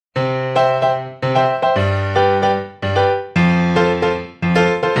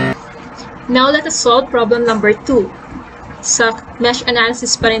Now, let us solve problem number 2. Sa mesh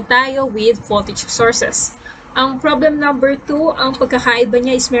analysis pa rin tayo with voltage sources. Ang problem number 2, ang pagkakaiba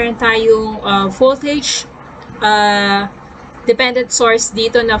niya is meron tayong voltage dependent source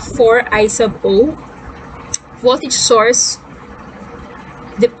dito na 4 I sub O. Voltage source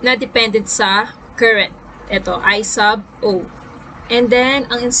na dependent sa current. Ito, I sub O. And then,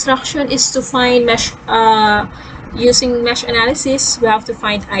 ang instruction is to find mesh, using mesh analysis, we have to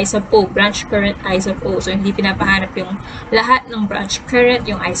find I sub O, branch current I sub O. So, hindi pinapahanap yung lahat ng branch current,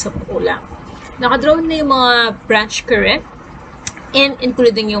 yung I sub O lang. Nakadraw na yung mga branch current and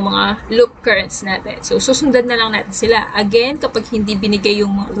including yung mga loop currents natin. So, susundan na lang natin sila. Again, kapag hindi binigay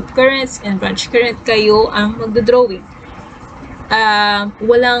yung mga loop currents and branch current, kayo ang magdodrawing.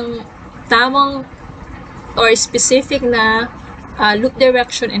 Walang tamang or specific na loop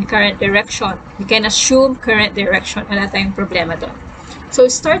direction and current direction. You can assume current direction. Wala tayong problema doon. So,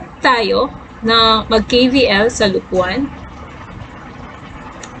 start tayo na mag-KVL sa loop 1.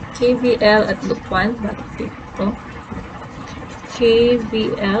 KVL at loop 1. Bakit dito?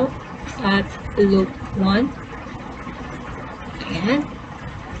 KVL at loop 1. Ayan.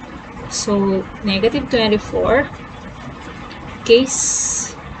 So, negative 24. Case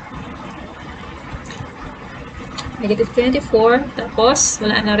negative 24, tapos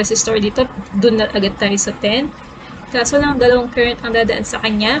wala na resistor dito, dun na agad tayo sa 10. Kaso lang, dalawang current ang dadaan sa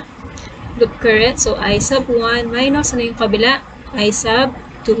kanya. Loop current, so I sub 1 minus, ano yung kabila? I sub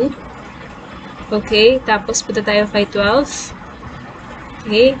 2. Okay, tapos punta tayo kay 12.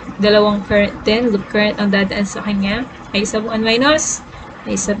 Okay, dalawang current din, loop current ang dadaan sa kanya. I sub 1 minus,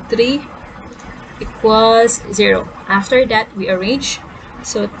 I sub 3 equals 0. After that, we arrange.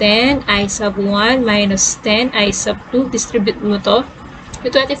 So, 10 I sub 1 minus 10 I sub 2. Distribute mo to.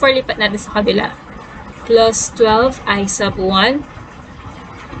 Yung 24, lipat natin sa kabila. Plus 12 I sub 1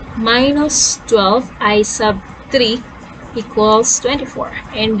 minus 12 I sub 3 equals 24.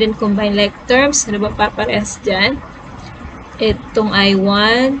 And then, combine like terms. Ano ba paparehas dyan? Itong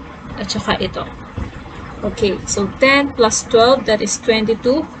I1 at saka ito. Okay. So, 10 plus 12, that is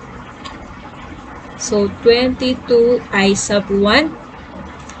 22. So, 22 I sub 1.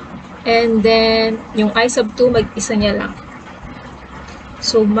 And then, yung I sub 2, mag-isa niya lang.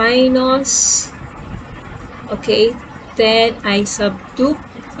 So, minus, okay, 10 I sub 2,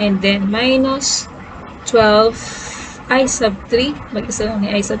 and then minus 12 I sub 3, mag-isa lang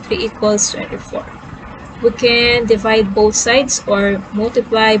ni I sub 3 equals 24. We can divide both sides or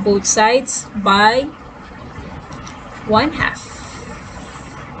multiply both sides by 1/2.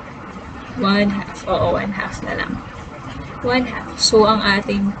 1/2, oo, 1/2 na lang. 1/2. So, ang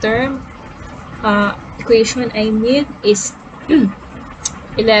ating term, equation I need is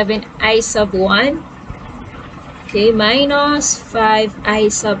 11 I sub 1, okay, minus 5 I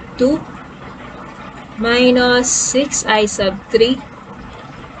sub 2, minus 6 I sub 3,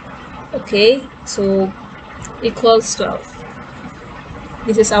 okay, so, equals 12.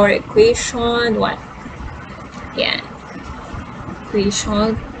 This is our equation 1. Yan.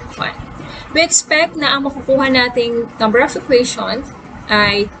 Equation 1. We expect na ang makukuha nating number of equations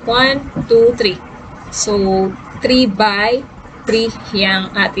ay 1, 2, 3. So, 3 by 3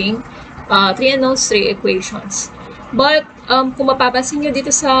 yung ating 3 unknowns, 3 equations. But, kung mapapansin nyo dito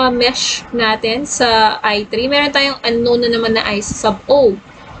sa mesh natin, sa I3, meron tayong unknown na naman na I sub O.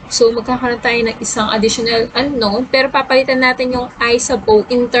 So, magkakaroon tayo ng isang additional unknown, pero papalitan natin yung I sub O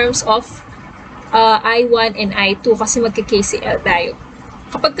in terms of I1 and I2 kasi magka-KCL tayo.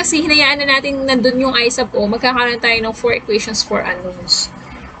 Kapag kasi hinayaan na natin nandun yung I sub O, magkakaroon tayo ng 4 equations, 4 unknowns.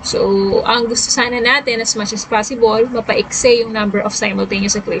 So, ang gusto sana natin as much as possible, mapaikse yung number of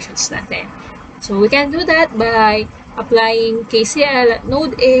simultaneous equations natin. So, we can do that by applying KCL at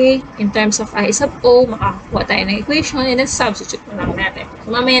node A in terms of I sub O, makakuha tayo ng equation and then substitute mo lang natin.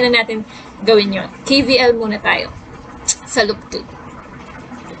 So, mamaya na natin gawin yun. KVL muna tayo sa loop 2.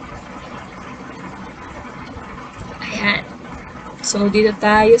 Ayan. So, dito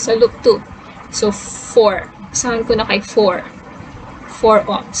tayo sa loop 2. So, 4. Saan ko na kay 4? 4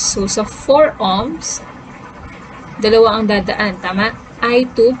 ohms. So, sa 4 ohms, dalawa ang dadaan. Tama?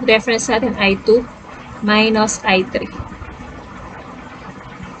 I2, reference natin I2, minus I3.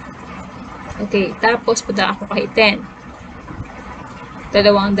 Okay. Tapos, punta ako kay 10.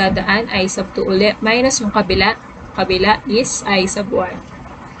 Dalawa ang dadaan. I sub 2 ulit. Minus yung kabila. Kabila is I sub 1.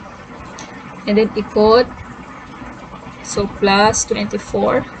 And then, ikot. So, plus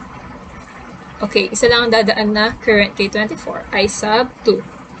 24. Okay, isa lang ang dadaan na current kay 24. I sub 2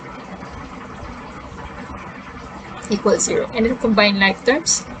 equals 0. And then, combine like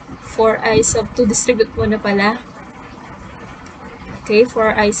terms. 4I sub 2, distribute mo na pala. Okay,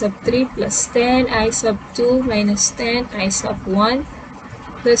 4i sub 3 plus 10i sub 2 minus 10i sub 1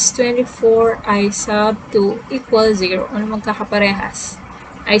 plus 24i sub 2 equals 0. Ano magkakaparehas?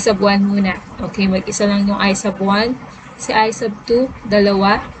 I sub 1 muna. Okay, mag-isa lang yung I sub 1. Si I sub 2,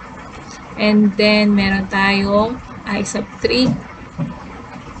 dalawa. And then, meron tayong I sub 3.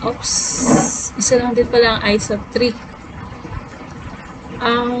 Oops! Isa lang din pala ang I sub 3.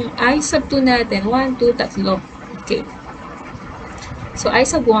 Ang I sub 2 natin, 1, 2, tatlo. Okay. So, I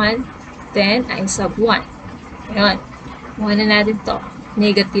sub 1, then I sub 1. Ayan. Muha na natin to.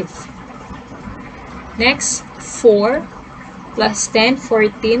 Negative. Next, 4 plus 10,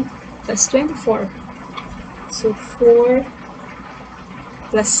 14 plus 24. So, 4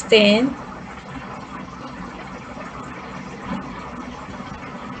 plus 10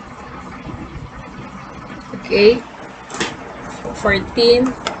 okay. 14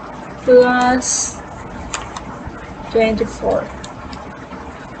 plus 24.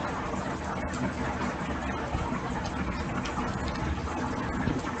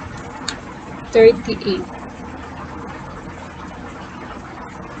 38.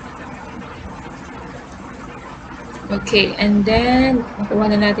 Okay, and then,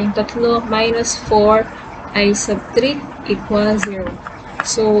 makuha na natin tatlo, minus 4, I sub 3 equals 0.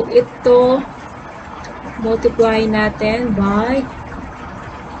 So, ito, multiply natin by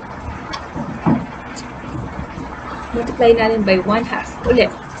 1/2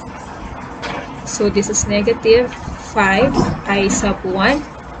 ulit. So, this is negative 5, I sub 1.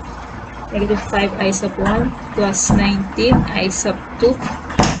 Negative 5i sub 1 plus 19i sub 2.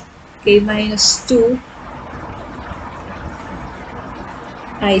 Okay, minus 2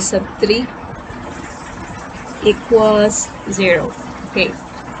 I sub 3 equals 0. Okay,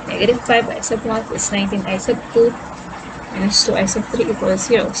 negative 5i sub 1 plus 19i sub 2 minus 2i sub 3 equals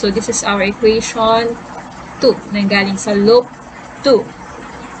 0. So, this is our equation 2 na galing sa loop 2.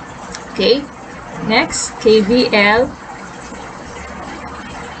 Okay, next, KVL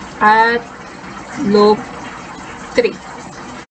at loop 3.